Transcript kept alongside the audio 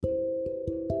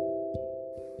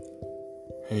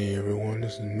Hey everyone,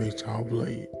 this is MGTOW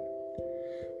Blade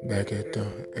back at the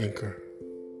Anchor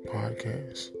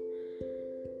podcast,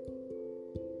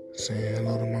 saying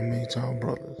hello to my MGTOW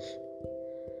brothers,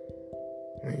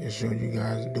 making sure you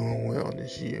guys are doing well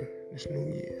this new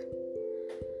year.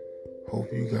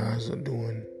 Hope you guys are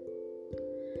doing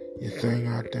your thing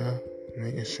out there,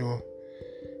 making sure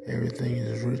everything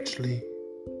is richly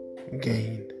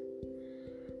gained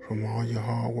from all your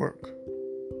hard work.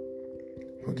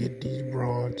 Forget these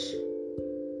broads,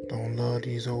 don't love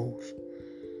these hoes,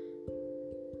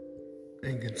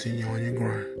 and continue on your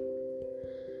grind.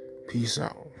 Peace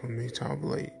out from MGTOW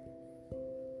Blade.